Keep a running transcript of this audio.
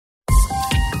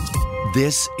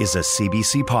This is a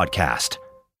CBC podcast.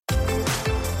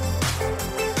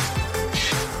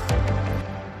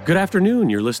 Good afternoon.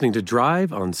 You're listening to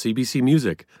Drive on CBC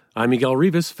Music. I'm Miguel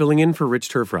Rivas, filling in for Rich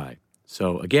Turfry.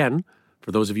 So again,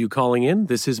 for those of you calling in,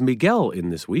 this is Miguel in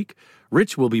this week.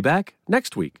 Rich will be back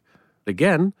next week.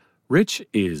 Again, Rich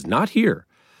is not here.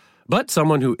 But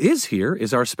someone who is here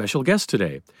is our special guest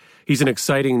today. He's an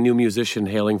exciting new musician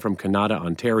hailing from Canada,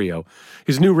 Ontario.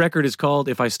 His new record is called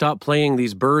If I Stop Playing,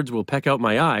 These Birds Will Peck Out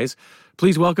My Eyes.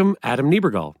 Please welcome Adam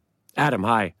Niebergall. Adam,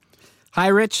 hi. Hi,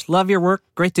 Rich. Love your work.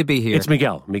 Great to be here. It's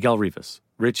Miguel Rivas.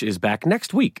 Rich is back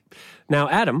next week. Now,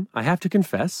 Adam, I have to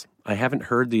confess, I haven't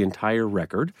heard the entire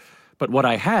record, but what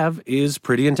I have is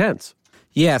pretty intense.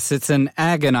 Yes, it's an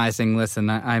agonizing listen.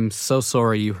 I'm so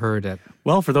sorry you heard it.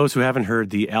 Well, for those who haven't heard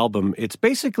the album, it's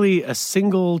basically a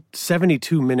single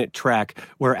 72-minute track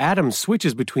where Adam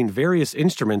switches between various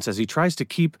instruments as he tries to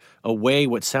keep away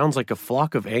what sounds like a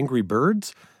flock of angry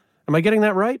birds. Am I getting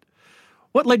that right?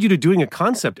 What led you to doing a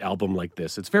concept album like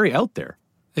this? It's very out there.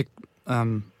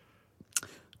 A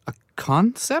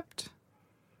concept?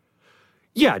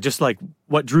 Yeah, just like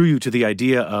what drew you to the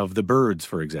idea of the birds,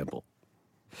 for example.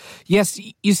 Yes,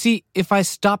 you see, if I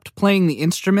stopped playing the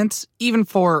instruments, even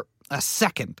for a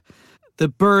second, the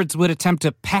birds would attempt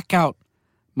to peck out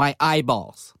my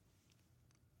eyeballs,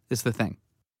 is the thing.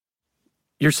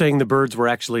 You're saying the birds were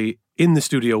actually in the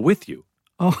studio with you?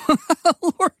 Oh,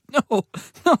 Lord, no,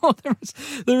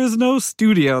 there was no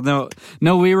studio.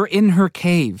 No, we were in her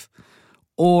cave,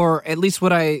 or at least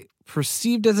what I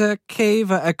perceived as a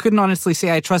cave. I couldn't honestly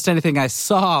say I trust anything I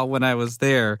saw when I was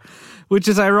there, which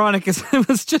is ironic because I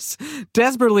was just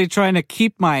desperately trying to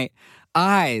keep my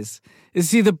eyes. You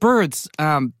see, the birds,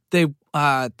 they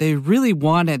really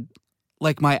wanted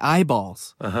like my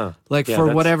eyeballs,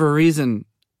 for whatever reason.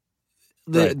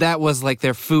 Right. That was like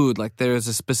their food. Like there was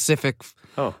a specific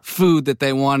food that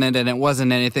they wanted, and it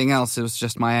wasn't anything else. It was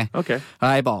just my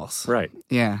eyeballs. Right.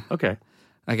 Yeah. Okay.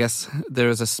 I guess there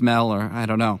was a smell, or I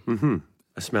don't know. Mm-hmm.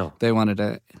 A smell. They wanted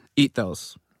to eat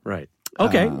those. Right.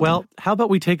 Okay, well, how about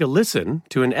we take a listen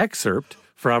to an excerpt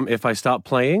from If I Stop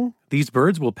Playing, These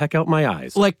Birds Will Peck Out My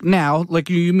Eyes. Like now? Like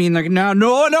you mean like now?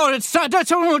 No, it's not.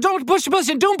 Don't push the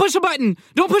button. Don't push the button.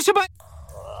 Don't push the button.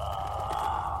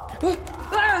 Okay,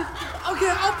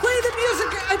 I'll play the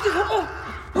music.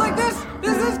 Like this?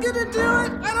 Is this gonna do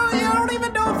it? I don't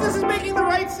even know if this is making the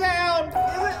right sound.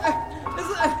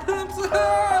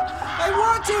 I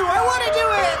want to do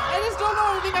it. I just don't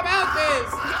know anything about this.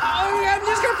 I'm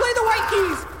just gonna play the white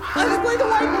keys. I'll just play the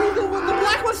white keys. The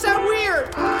black ones sound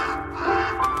weird. Okay,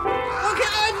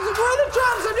 where are the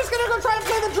drums? I'm just gonna go try and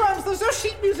play the drums. There's no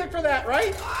sheet music for that,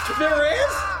 right? There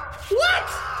is? What?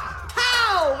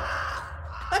 How?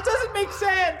 That doesn't make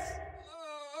sense.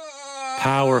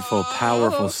 Powerful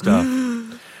stuff.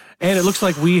 And it looks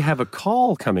like we have a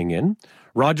call coming in.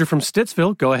 Roger from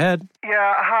Stittsville, go ahead.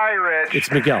 Yeah, hi, Rich. It's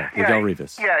Miguel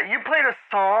Rivas. Yeah, you played a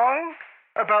song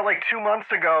about 2 months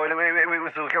ago, and it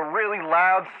was like a really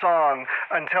loud song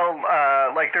until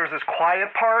there was this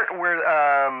quiet part where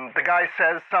the guy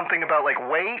says something about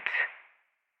wait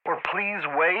or please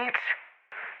wait,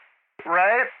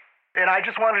 right? And I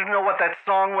just wanted to know what that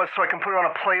song was so I can put it on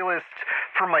a playlist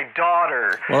for my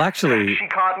daughter. Well, actually, she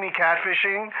caught me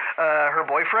catfishing her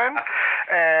boyfriend.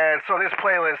 And so this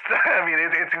playlist, I mean,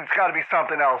 it's got to be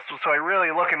something else. So I'm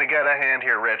really looking to get a hand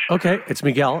here, Rich. Okay, it's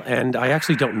Miguel, and I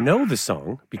actually don't know the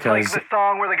song because... Like the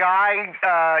song where the guy,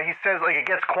 he says, it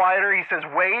gets quieter, he says,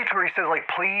 wait, or he says,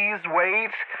 please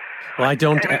wait. Well, I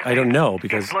don't know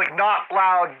because... It's, not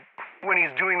loud when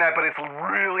he's doing that, but it's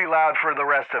really loud for the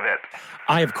rest of it.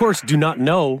 I, of course, do not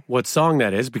know what song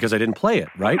that is because I didn't play it,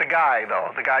 right? The guy, though.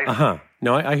 The guy... Uh-huh.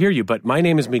 No, I hear you, but my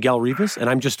name is Miguel Rivas, and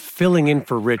I'm just filling in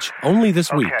for Rich only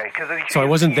this week. Okay, so I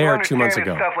wasn't there 2 months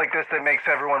ago. Stuff like this that makes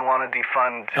everyone want to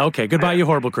defund... Okay, goodbye, you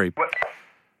horrible creep. What?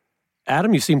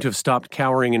 Adam, you seem to have stopped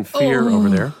cowering in fear over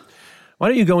there. Why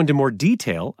don't you go into more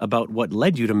detail about what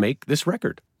led you to make this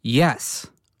record? Yes.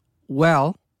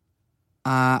 Well...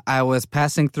 I was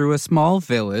passing through a small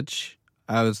village.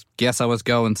 I was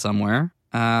going somewhere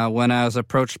when I was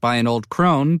approached by an old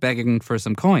crone begging for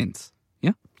some coins.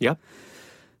 Yeah? Yeah.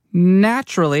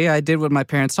 Naturally, I did what my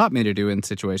parents taught me to do in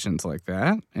situations like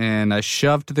that, and I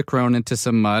shoved the crone into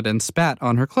some mud and spat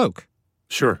on her cloak.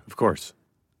 Sure, of course.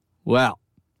 Well,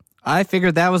 I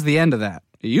figured that was the end of that.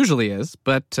 It usually is,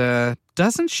 but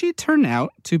doesn't she turn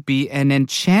out to be an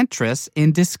enchantress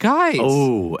in disguise?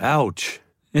 Oh, ouch.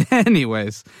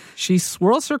 Anyways, she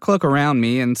swirls her cloak around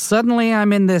me, and suddenly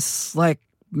I'm in this,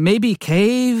 maybe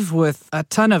cave with a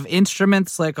ton of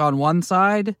instruments like on one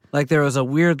side. Like there was a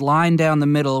weird line down the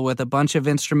middle with a bunch of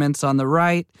instruments on the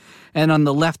right. And on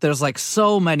the left, there's like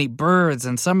so many birds,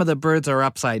 and some of the birds are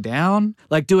upside down,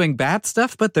 like doing bat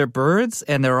stuff, but they're birds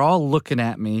and they're all looking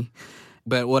at me.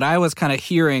 But what I was kind of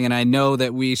hearing, and I know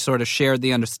that we sort of shared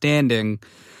the understanding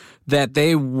that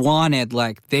they wanted,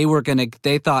 like they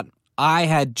thought I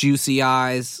had juicy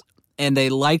eyes and they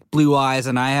liked blue eyes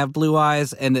and I have blue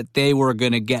eyes, and that they were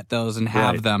going to get those and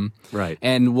have them. Right.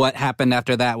 And what happened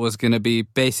after that was going to be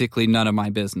basically none of my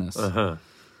business. Uh-huh.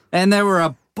 And there were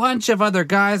a bunch of other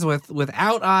guys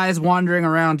without eyes wandering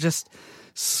around just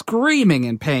screaming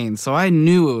in pain. So I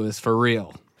knew it was for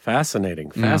real.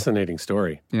 Fascinating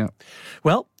story. Yeah.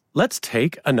 Well, let's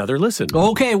take another listen.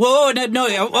 Okay, whoa, no.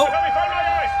 Oh.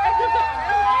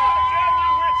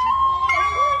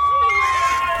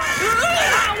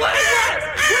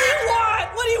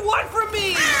 What do you want from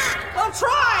me? I'm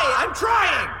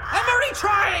trying. I'm already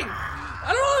trying.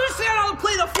 I don't understand how to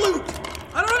play the flute.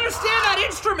 I don't understand that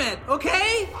instrument,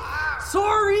 okay?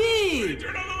 Sorry.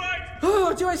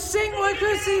 Oh, do I sing like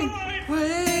I sing?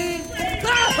 Wait. Wait.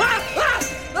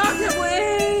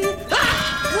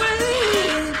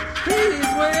 Wait. Please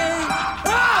wait.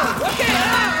 Oh, okay. I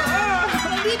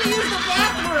need to use the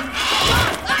bathroom.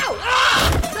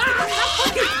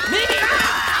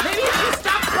 Maybe you should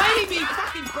stop playing me,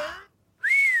 fucking bird.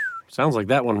 Sounds like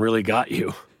that one really got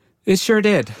you. It sure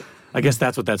did. I guess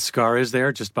that's what that scar is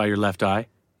there, just by your left eye.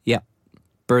 Yep.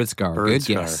 Bird scar. Bird Good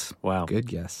scar. guess. Wow. Good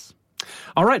guess.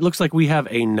 All right, looks like we have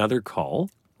another call.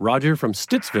 Roger from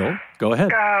Stittsville. Go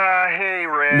ahead. Hey,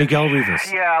 Rich. Miguel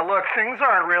Rivas. Yeah, look, things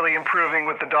aren't really improving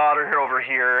with the daughter over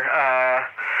here.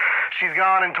 She's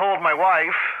gone and told my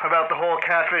wife about the whole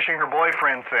catfishing her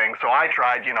boyfriend thing, so I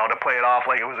tried, to play it off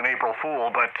like it was an April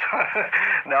Fool, but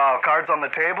no, cards on the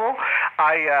table.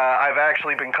 I've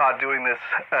actually been caught doing this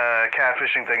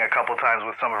catfishing thing a couple times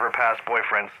with some of her past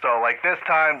boyfriends, so like this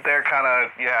time they're kind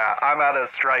of, I'm out of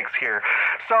strikes here.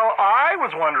 So I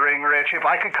was wondering, Rich, if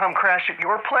I could come crash at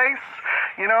your place,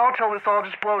 till this all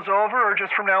just blows over, or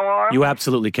just from now on? You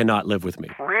absolutely cannot live with me.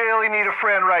 Really need a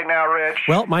friend right now, Rich.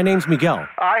 Well, my name's Miguel.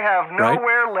 I have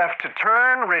nowhere left to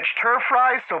turn, Rich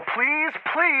Turfry, so please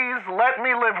let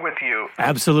me live with you.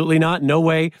 Absolutely not. No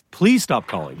way. Please stop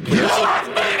calling. You have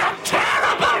made a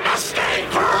terrible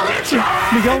mistake, Richard!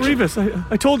 Miguel Rivas,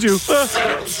 I told you.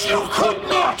 Since you could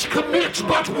not commit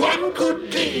but one good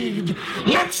deed,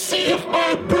 let's see if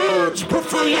my birds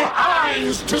prefer your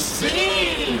eyes to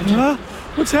see. Huh?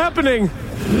 What's happening? Wait!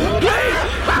 No!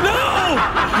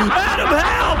 Adam,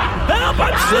 help! Help!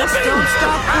 I'm Just slipping! don't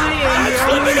stop playing. The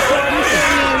only important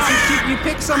thing is you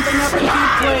pick something up and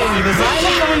keep playing. The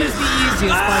xylophone is the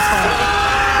easiest by far.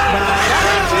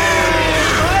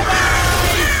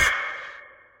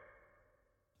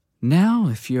 Now,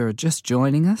 if you're just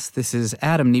joining us, this is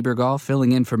Adam Niebergall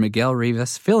filling in for Miguel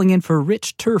Rivas, filling in for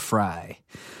Rich Turfry.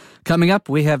 Coming up,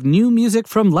 we have new music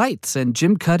from Lights, and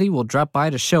Jim Cuddy will drop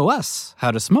by to show us how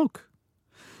to smoke.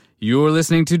 You're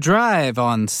listening to Drive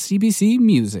on CBC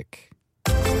Music.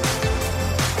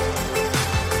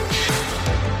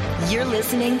 You're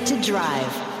listening to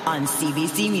Drive on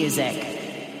CBC Music.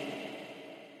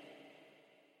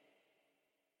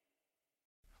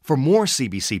 For more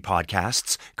CBC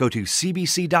podcasts, go to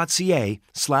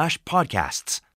cbc.ca/podcasts.